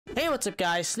Hey, what's up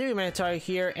guys, Snoopy Minotaur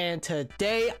here, and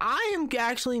today I am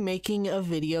actually making a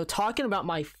video talking about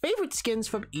my favorite skins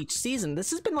from each season.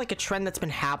 This has been like a trend that's been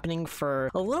happening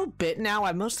for a little bit now.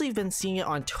 I've mostly been seeing it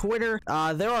on Twitter.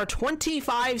 There are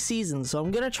 25 seasons, so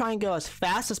I'm gonna try and go as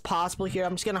fast as possible here.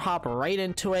 I'm just gonna hop right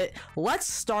into it. Let's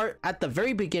start at the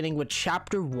very beginning with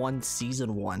Chapter 1,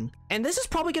 Season 1. And this is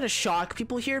probably gonna shock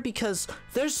people here because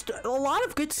there's a lot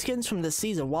of good skins from this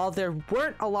season. While there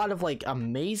weren't a lot of like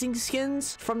amazing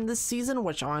skins from this season,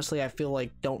 which honestly I feel like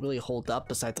don't really hold up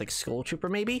besides like Skull Trooper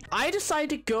maybe, I decided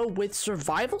to go with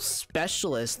Survival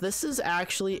Specialist. This is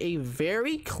actually a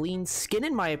very clean skin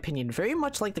in my opinion, very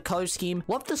much like the color scheme.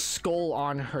 Love the skull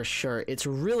on her shirt, it's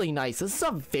really nice. This is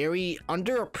a very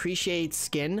underappreciated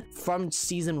skin from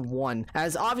season 1,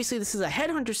 as obviously this is a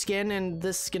headhunter skin and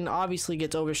this skin obviously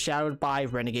gets overshadowed by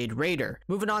Renegade Raider.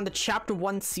 Moving on to Chapter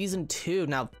 1 Season 2.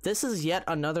 Now this is yet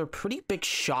another pretty big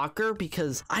shocker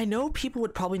because I know people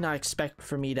would probably not expect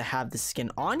for me to have this skin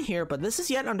on here, but this is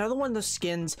yet another one of the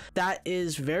skins that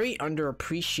is very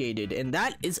underappreciated, and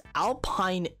that is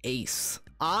Alpine Ace.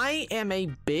 I am a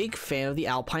big fan of the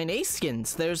Alpine Ace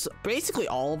skins. There's basically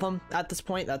all of them at this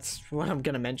point. That's what I'm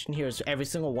gonna mention here, is every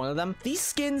single one of them. These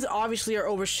skins obviously are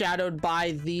overshadowed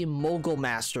by the Mogul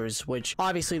Masters, which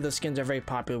obviously those skins are very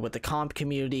popular with the comp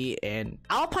community, and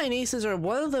Alpine Aces are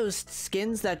one of those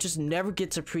skins that just never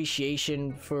gets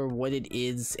appreciation for what it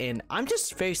is, and I'm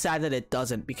just very sad that it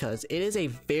doesn't because it is a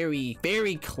very,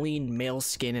 very clean male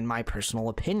skin in my personal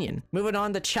opinion. Moving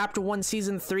on to Chapter 1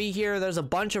 Season 3 here, there's a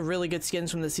bunch of really good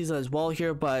skins from the season as well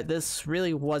here, but this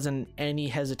really wasn't any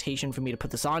hesitation for me to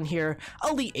put this on here.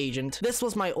 Elite Agent. This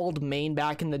was my old main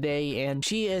back in the day, and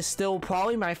she is still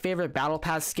probably my favorite battle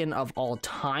pass skin of all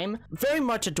time. Very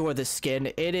much adore this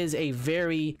skin. It is a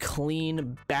very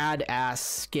clean, badass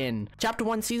skin. Chapter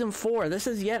 1 Season 4. This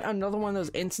is yet another one of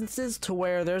those instances to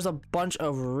where there's a bunch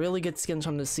of really good skins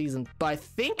from this season, but I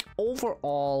think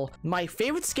overall my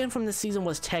favorite skin from this season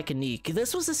was Technique.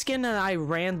 This was the skin that I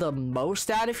ran the most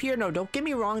out of here. No, don't get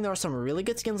me wrong, there are some really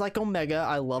good skins like Omega.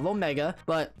 I love Omega,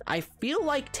 but I feel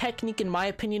like Technique in my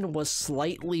opinion was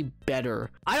slightly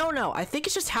better. I don't know, I think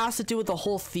it just has to do with the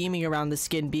whole theming around the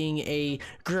skin being a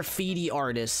graffiti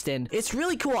artist, and it's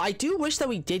really cool. I do wish that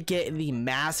we did get the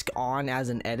mask on as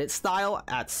an edit style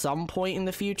at some point in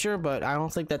the future, but I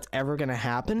don't think that's ever gonna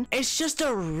happen. It's just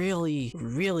a really,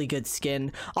 really good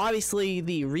skin. Obviously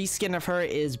the reskin of her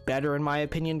is better in my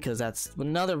opinion because that's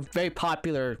another very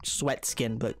popular sweat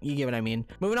skin, but you get what I mean.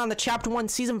 Moving on to Chapter 1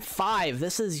 Season 5.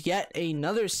 This is yet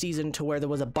another season to where there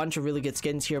was a bunch of really good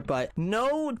skins here, but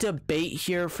no debate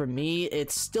here for me.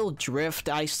 It's still Drift.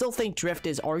 I still think Drift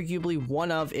is arguably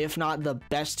one of, if not the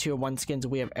best tier 1 skins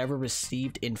we have ever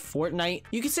received in Fortnite.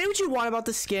 You can say what you want about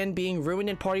the skin being ruined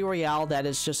in Party Royale. That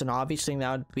is just an obvious thing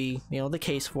that would be, the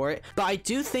case for it. But I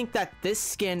do think that this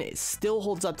skin still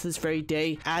holds up to this very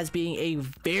day as being a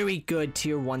very good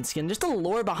tier 1 skin. Just the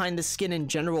lore behind the skin in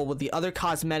general with the other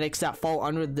cosmetics that fall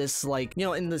under this, like,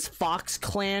 in this Fox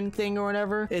clan thing or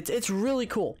whatever. It's really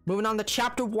cool. Moving on to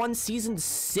Chapter 1 Season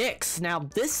 6. Now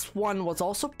this one was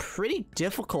also pretty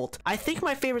difficult. I think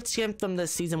my favorite skin from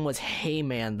this season was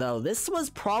Heyman, though. This was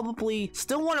probably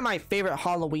still one of my favorite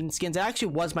Halloween skins. It actually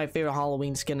was my favorite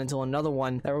Halloween skin until another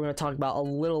one that we're going to talk about a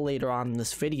little later on in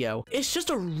this video. It's just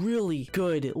a really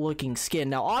good looking skin.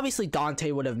 Now obviously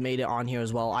Dante would have made it on here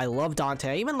as well. I love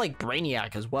Dante. I even like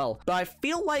Brainiac as well, but I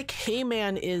feel like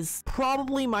Heyman is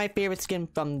probably my favorite skin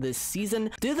from this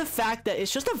season due to the fact that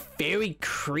it's just a very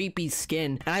creepy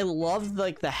skin, and I love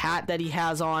like the hat that he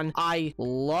has on. I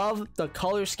love the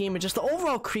color scheme and just the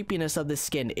overall creepiness of this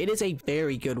skin. It is a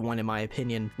very good one in my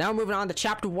opinion. Now moving on to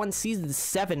Chapter 1 Season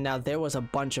 7. Now there was a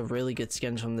bunch of really good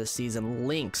skins from this season.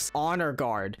 Lynx, Honor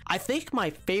Guard. I think my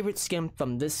favorite skin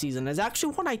from this season is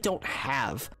actually one I don't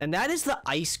have, and that is the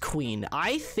Ice Queen.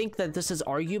 I think that this is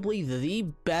arguably the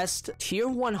best tier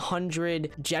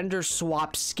 100 gender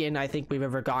swap skin I think we've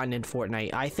ever gotten in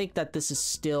Fortnite. I think that this is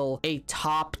still a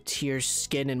top tier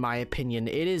skin in my opinion.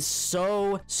 It is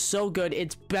so good.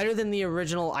 It's better than the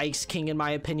original Ice King in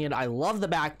my opinion. I love the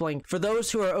back bling. For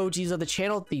those who are OGs of the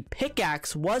channel, the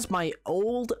pickaxe was my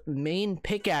old main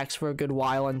pickaxe for a good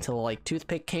while until like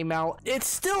Toothpick came out. It's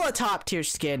still a top tier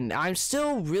skin. I'm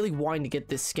still really wanting to get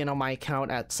this skin on my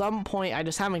account at some point. I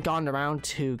just haven't gotten around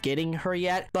to getting her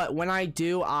yet, but when I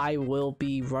do, I will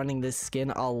be running this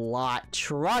skin a lot.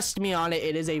 Trust me on it,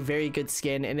 it is a very good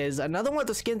skin, and is another one of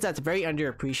the skins that's very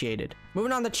underappreciated.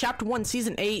 Moving on to Chapter 1,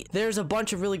 Season 8, there's a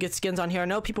bunch of really good skins on here. I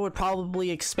know people would probably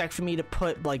expect for me to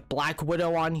put like Black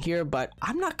Widow on here, but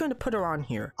I'm not going to put her on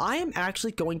here. I am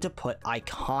actually going to put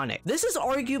Iconic. This is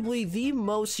arguably the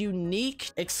most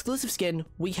unique exclusive skin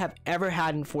we have ever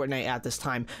had in Fortnite at this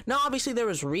time. Now, obviously there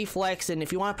was Reflex, and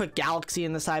if you want to put Galaxy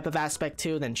in this type of aspect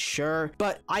too, then sure.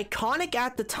 But Iconic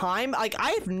at the time, like,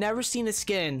 I have never seen a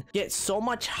skin get so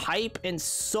much hype and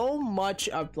so much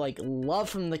of like love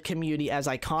from the community as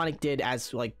Iconic did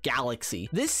as like Galaxy.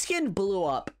 This skin blew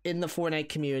up in the Fortnite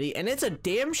community, and it's a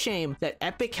damn shame that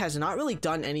Epic has not really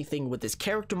done anything with this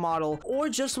character model or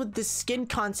just with this skin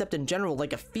concept in general,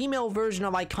 like a female version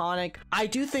of Iconic. I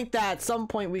do think that at some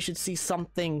point we should see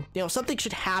something, you know, something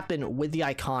should happen with the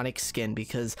Iconic skin,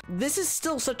 because this is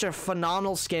still such a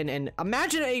phenomenal skin, and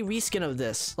imagine a reskin of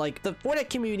this. Like, the Fortnite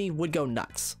community would go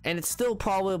nuts, and it's still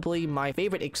probably my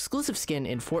favorite exclusive skin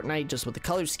in Fortnite, just with the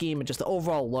color scheme and just the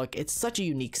overall look. It's such a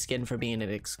unique skin for being an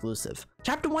exclusive.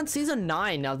 Chapter 1, Season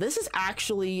 9. Now, this is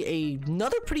actually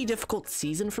another pretty difficult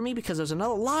season for me because there's a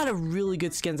lot of really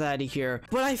good skins out of here,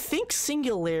 but I think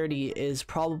Singularity is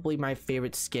probably my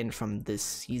favorite skin from this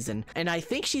season, and I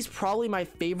think she's probably my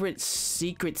favorite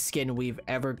secret skin we've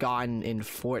ever gotten in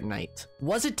Fortnite.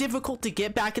 Was it difficult to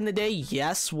get back in the day?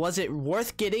 Yes. Was it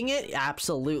worth getting it?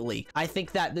 Absolutely. I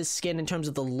think that this skin, in terms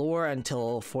of the lore,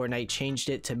 until Fortnite changed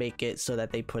it to make it so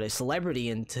that they put a celebrity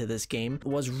into this game,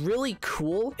 was really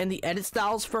cool, and the edit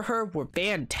styles for her were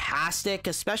fantastic,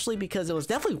 especially because it was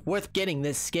definitely worth getting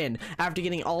this skin after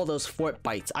getting all those fort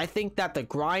bites. I think that the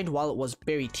grind, while it was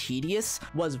very tedious,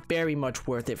 was very much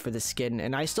worth it for the skin,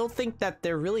 and I still think that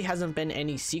there really hasn't been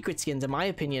any secret skins, in my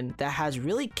opinion, that has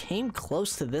really came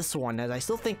close to this one, as I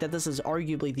still think that this is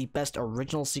arguably the best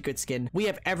original secret skin we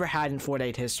have ever had in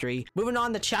Fortnite history. Moving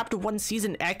on to Chapter 1,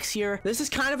 Season X here. This is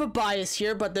kind of a bias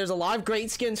here, but there's a lot of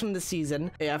great skins from the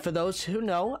season. Yeah, for those who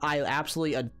know, I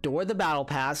absolutely adore the Battle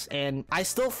Pass, and I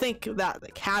still think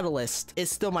that Catalyst is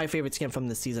still my favorite skin from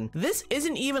this season. This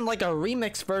isn't even like a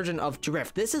remix version of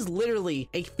Drift. This is literally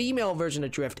a female version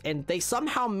of Drift, and they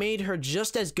somehow made her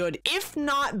just as good, if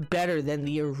not better, than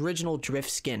the original Drift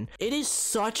skin. It is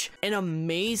such an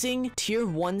amazing tier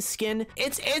 1 skin.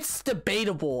 It's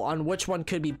debatable on which one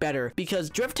could be better, because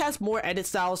Drift has more edit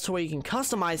styles to where you can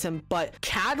customize him, but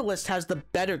Catalyst has the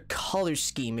better color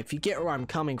scheme, if you get where I'm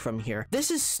coming from here.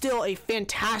 This is still a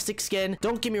fantastic skin.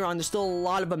 Don't get me wrong, there's still a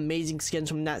lot of amazing skins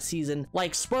from that season,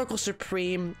 like Sparkle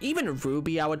Supreme, even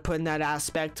Ruby I would put in that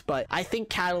aspect, but I think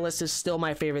Catalyst is still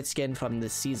my favorite skin from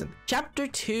this season. Chapter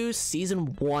 2,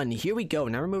 Season 1. Here we go.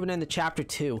 Now we're moving into Chapter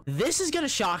 2. This is gonna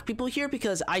shock people here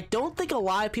because I don't think a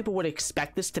lot of people would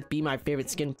expect this to be my favorite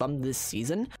skin from this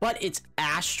season, but it's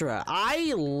Astra.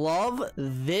 I love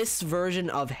this version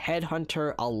of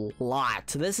Headhunter a lot.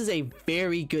 This is a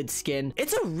very good skin.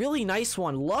 It's a really nice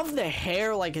one. Love the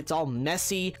hair, like it's all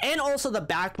messy, and also the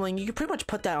back bling. You could pretty much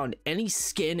put that on any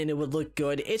skin and it would look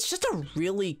good. It's just a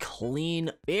really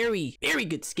clean, very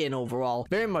good skin overall.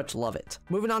 Very much love it.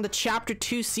 Moving on to Chapter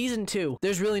 2, Season 2.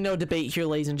 There's really no debate here,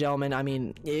 ladies and gentlemen. I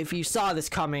mean, if you saw this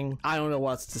coming, I don't know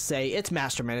what else to say. It's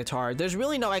Master Minotaur. There's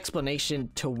really no explanation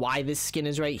to why this skin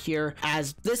is right here,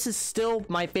 as this is still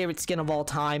my favorite skin of all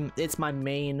time. It's my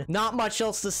main. Not much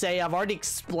else to say. I've already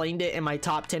explained it in my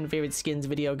top 10 favorite skins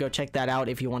video. Go check that out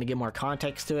if you want to get more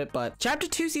context to it. But Chapter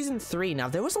 2, Season 3. Now,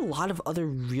 there was a lot of other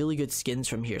really good skins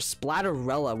from here.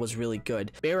 Splatterella was really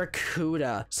good.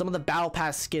 Barracuda. Some of the Battle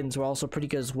Pass skins were also pretty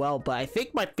good as well, but I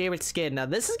think my favorite skin, now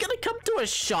this is gonna come to a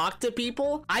shock to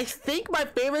people, I think my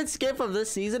favorite skin from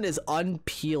this season is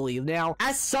Unpeely. Now,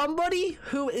 as somebody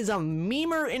who is a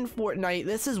memer in Fortnite,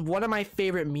 this is one of my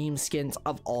favorite meme skins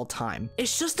of all time.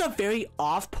 It's just a very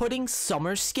off-putting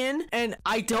summer skin, and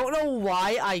I don't know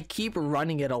why I keep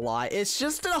running it a lot. It's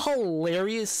just a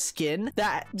hilarious skin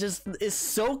that just is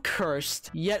so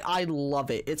cursed, yet I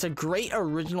love it. It's a great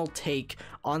original take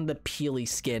on the Peely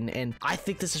skin, and I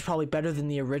think this is probably better than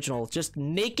the original. Just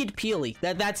naked Peely.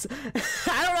 That's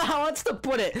I don't know how else to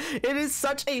put it. It is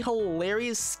such a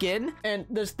hilarious skin, and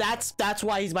that's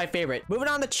why he's my favorite. Moving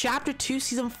on to Chapter 2,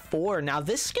 Season 4. Now,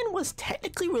 this skin was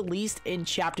technically released in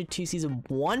Chapter 2, Season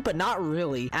 1, but not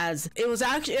really, as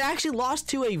it actually lost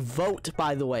to a vote,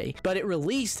 by the way, but it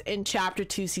released in Chapter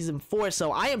 2, Season 4,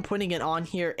 so I am putting it on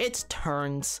here. It's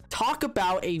Turns. Talk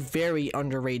about a very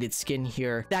underrated skin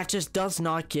here that just does not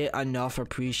not get enough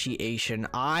appreciation.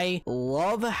 I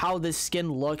love how this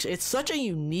skin looks. It's such a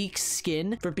unique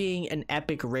skin for being an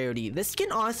epic rarity. This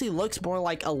skin honestly looks more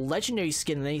like a legendary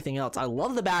skin than anything else. I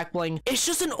love the back bling. It's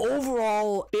just an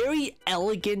overall very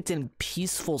elegant and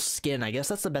peaceful skin. I guess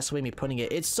that's the best way of me putting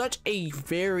it. It's such a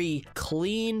very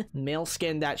clean male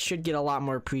skin that should get a lot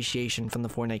more appreciation from the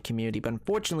Fortnite community, but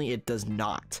unfortunately it does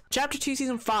not. Chapter 2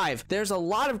 Season 5, there's a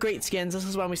lot of great skins. This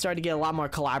is when we started to get a lot more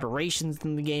collaborations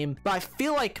in the game, but I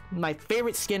feel like my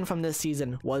favorite skin from this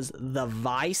season was the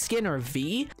Vi skin, or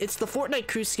V. It's the Fortnite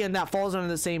crew skin that falls under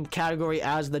the same category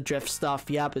as the drift stuff.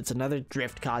 Yep, it's another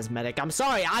drift cosmetic. I'm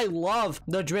sorry, I love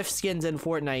the drift skins in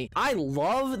Fortnite. I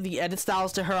love the edit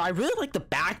styles to her. I really like the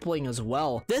back bling as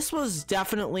well. This was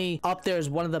definitely up there as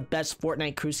one of the best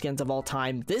Fortnite crew skins of all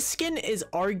time. This skin is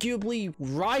arguably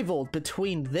rivaled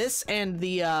between this and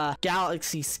the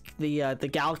Galaxy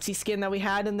skin that we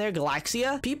had in there,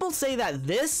 Galaxia. People say that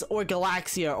this or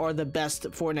Galaxia are the best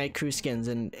Fortnite crew skins,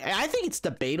 and I think it's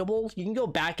debatable. You can go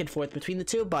back and forth between the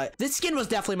two, but this skin was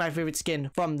definitely my favorite skin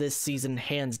from this season,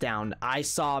 hands down. I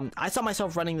saw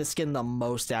myself running the skin the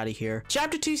most out of here.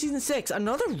 Chapter 2 Season 6,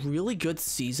 another really good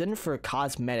season for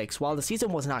cosmetics. While the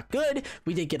season was not good,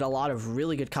 we did get a lot of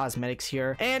really good cosmetics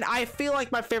here, and I feel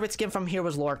like my favorite skin from here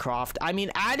was Lara Croft. I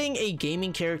mean, adding a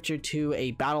gaming character to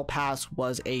a battle pass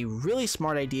was a really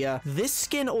smart idea. This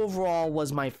skin overall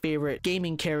was my favorite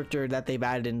gaming character that they've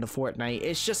added into Fortnite.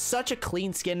 It's just such a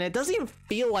clean skin, and it doesn't even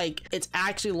feel like it's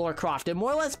actually Lara Croft. It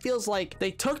more or less feels like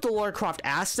they took the Lara Croft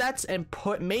assets and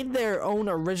made their own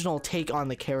original take on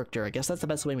the character. I guess that's the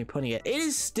best way of me putting it. It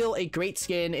is still a great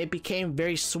skin. It became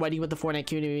very sweaty with the Fortnite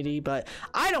community, but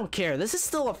I don't care. This is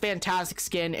still a fantastic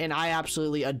skin, and I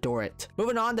absolutely adore it.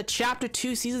 Moving on to Chapter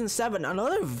 2 Season 7,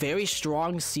 another very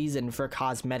strong season for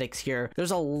cosmetics here.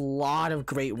 There's a lot of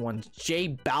great ones. J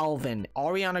Balvin,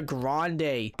 Ariana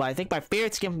Grande, but I think my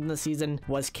favorite skin from the season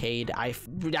was Cade. I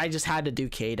just had to do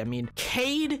Cade. I mean,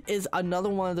 Cade is another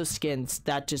one of those skins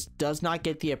that just does not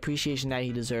get the appreciation that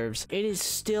he deserves. It is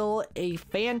still a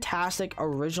fantastic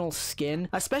original skin,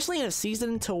 especially in a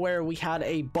season to where we had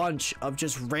a bunch of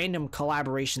just random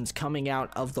collaborations coming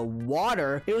out of the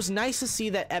water. It was nice to see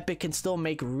that Epic can still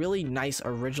make really nice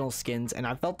original skins, and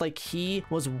I felt like he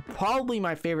was probably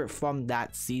my favorite from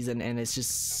that season, and it's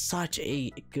just such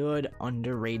a good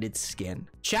underrated skin.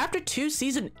 Chapter 2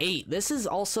 Season 8, this is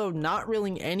also not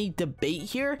really any debate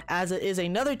here, as it is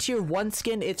another tier 1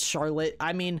 skin. It's Charlotte.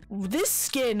 I mean, this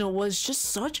skin was just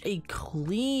such a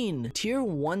clean tier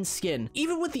 1 skin,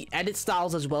 even with the edit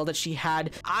styles as well that she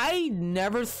had. I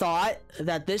never thought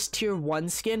that this tier 1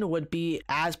 skin would be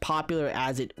as popular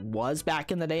as it was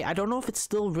back in the day. I don't know if it's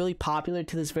still really popular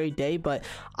to this very day, but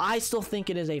I still think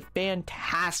it is a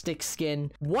fantastic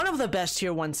skin. One of the best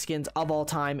tier 1 skins of all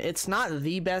time. It's not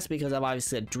the best because I've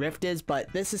obviously said Drift is,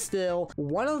 but this is still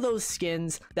one of those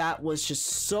skins that was just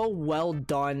so well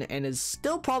done and is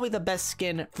still probably the best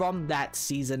skin from that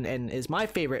season and is my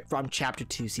favorite from Chapter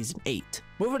 2 Season 8.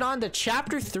 Moving on to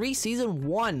Chapter 3 Season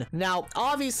 1. Now,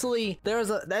 obviously,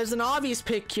 there's an obvious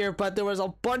pick here, but there was a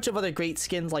bunch of other great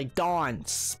skins like Dawn,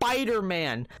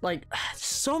 Spider-Man, like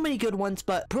so many good ones,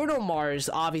 but Bruno Mars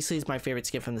obviously is my favorite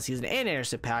skin from the season, and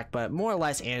Anderson .Paak, but more or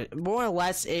less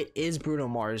it is Bruno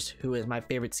Mars who is my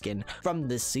favorite skin from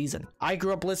this season. I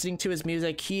grew up listening to his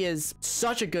music. He is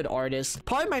such a good artist,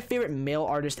 probably my favorite male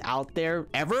artist out there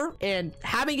ever, and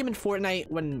having him in Fortnite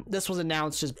when this was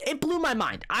announced, it blew my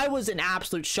mind. I was an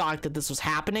absolute shock that this was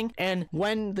happening, and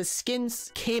when the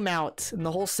skins came out and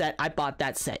the whole set, I bought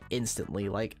that set instantly.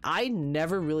 Like, I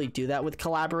never really do that with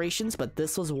collaborations, but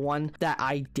this was one that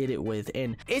I did it with,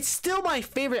 and it's still my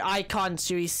favorite Icon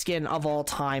series skin of all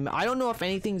time. I don't know if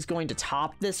anything's going to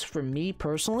top this for me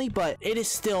personally, but it is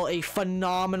still a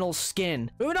phenomenal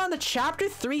skin. Moving on to Chapter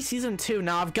 3 Season 2.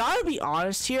 Now, I've got to be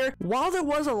honest here, while there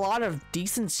was a lot of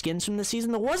decent skins from the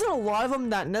season, there wasn't a lot of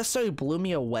them that necessarily blew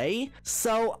me away,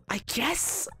 so I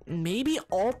guess maybe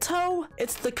Alto.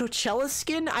 It's the Coachella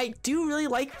skin. I do really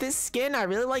like this skin. I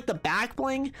really like the back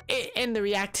bling, and the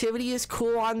reactivity is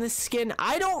cool on this skin.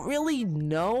 I don't really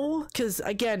know, because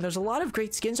again, there's a lot of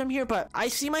great skins from here, but I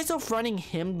see myself running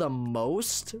him the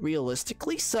most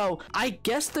realistically, so I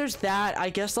guess there's that. I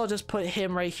guess I'll just put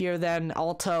him right here then.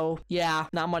 Alto, yeah,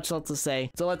 not much else to say.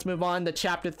 So let's move on to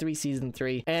Chapter 3 Season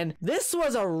 3, and this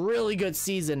was a really good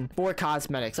season for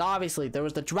cosmetics. Obviously, there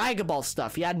was the Dragon Ball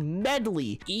stuff. You had Med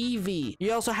Bradley, Evie.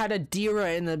 You also had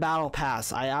Adira in the battle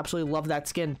pass. I absolutely love that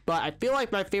skin, but I feel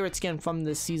like my favorite skin from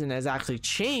this season has actually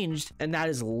changed, and that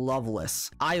is Loveless.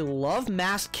 I love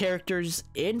masked characters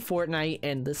in Fortnite,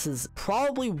 and this is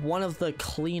probably one of the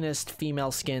cleanest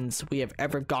female skins we have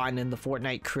ever gotten in the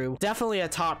Fortnite crew. Definitely a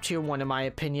top tier one in my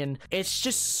opinion. It's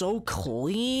just so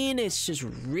clean. It's just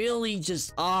really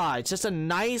just it's just a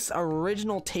nice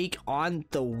original take on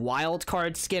the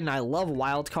wildcard skin. I love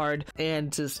wildcard,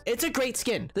 and just it's a great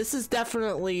skin. This is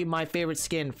definitely my favorite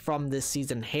skin from this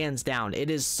season, hands down. It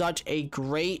is such a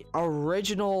great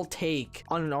original take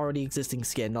on an already existing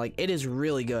skin. Like, it is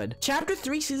really good. Chapter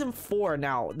 3 season 4.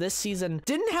 Now this season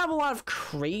didn't have a lot of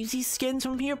crazy skins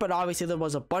from here, but obviously there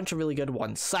was a bunch of really good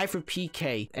ones. Cypher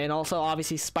PK, and also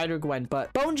obviously Spider Gwen,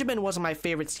 but Benjamin wasn't my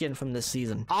favorite skin from this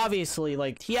season. Obviously,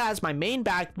 like, he has my main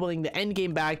back bling, the end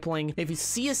game back bling. If you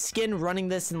see a skin running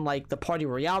this in like the Party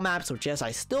Royale maps, which yes,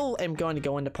 I still am going to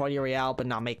go into Party Royale but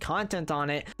not make content on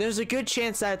it, there's a good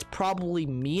chance that it's probably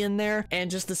me in there.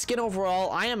 And just the skin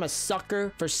overall, I am a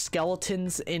sucker for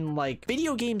skeletons in like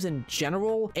video games in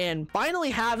general, and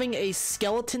finally having a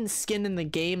skeleton skin in the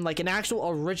game, like an actual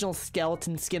original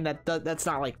skeleton skin that's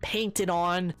not like painted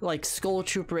on like Skull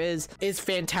Trooper is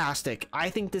fantastic. I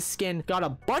think this skin got a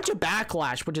bunch of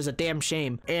backlash, which is a damn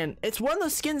shame, and it's one of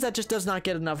those skins that just does not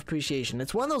get enough appreciation.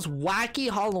 It's one of those wacky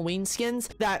Halloween skins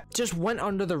that just went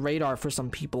under the radar for some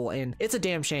people, and it's a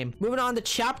damn shame. Moving on to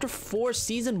chapter 4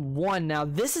 season 1. Now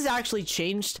this has actually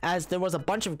changed, as there was a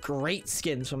bunch of great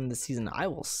skins from this season. I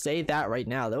will say that right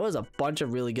now, there was a bunch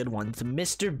of really good ones.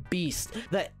 Mr. Beast,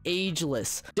 the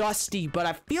Ageless, Dusty, but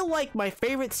I feel like my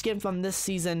favorite skin from this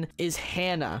season is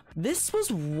Hannah. This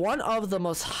was one of the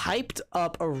most hyped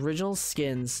up original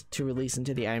skins to release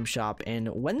into the item shop, and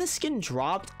when the skin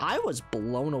dropped, I was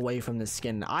blown away from this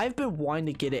skin. I've been wanting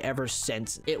to get it ever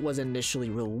since it was initially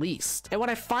released, and when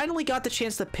I finally got the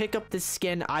chance to pick up this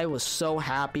skin, I was so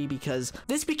happy because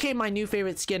this became my new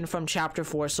favorite skin from chapter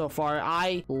 4 so far.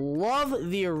 I love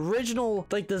the original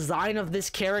like design of this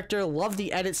character, love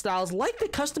the edit styles, like the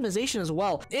customization as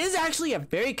well. It is actually a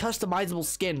very customizable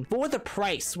skin for the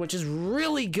price, which is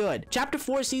really good. Chapter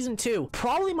 4 season 2,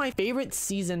 probably my favorite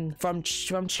season from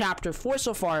chapter 4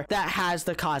 so far that has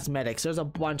the cosmetics. There's a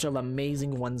bunch of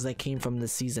amazing ones that came from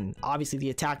this season. Obviously the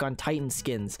Attack on Titan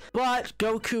skins, but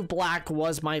Goku Black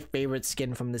was my favorite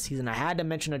skin from this season. I had to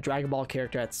mention a Dragon Ball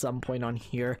character at some point on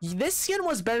here. This skin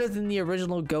was better than the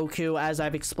original Goku, as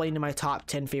I've explained in my top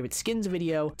 10 favorite skins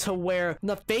video, to where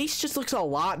the face just looks a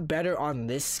lot better on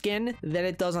this skin than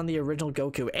it does on the original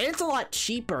Goku, and it's a lot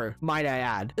cheaper, might I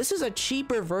add. This is a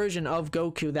cheaper version of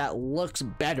Goku that looks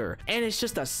better, and it's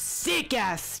just a sick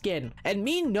ass skin, and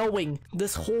me knowing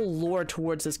this whole lore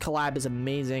towards this collab is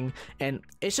amazing, and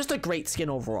it's just a great skin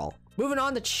overall. Moving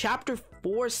on to chapter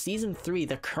 4 season 3,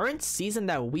 the current season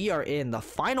that we are in, the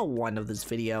final one of this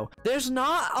video. There's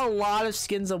not a lot of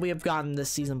skins that we have gotten this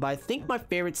season, but I think my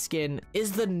favorite skin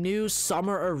is the new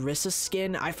Summer Orisa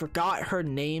skin. I forgot her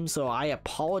name, so I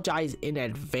apologize in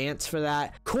advance for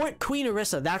that. Queen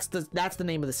Orisa, that's the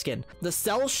name of the skin. The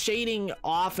cell shading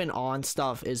off and on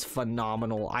stuff is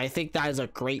phenomenal. I think that is a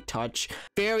great touch.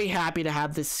 Very happy to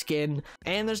have this skin,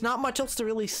 and there's not much else to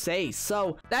really say.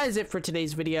 So that is it for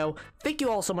today's video. Thank you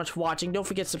all so much for watching. Don't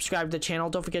forget to subscribe to the channel.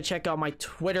 Don't forget to check out my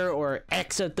Twitter, or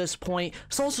X at this point.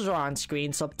 Socials are on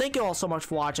screen. So thank you all so much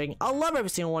for watching. I love every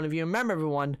single one of you. Remember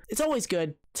everyone, it's always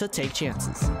good to take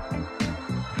chances.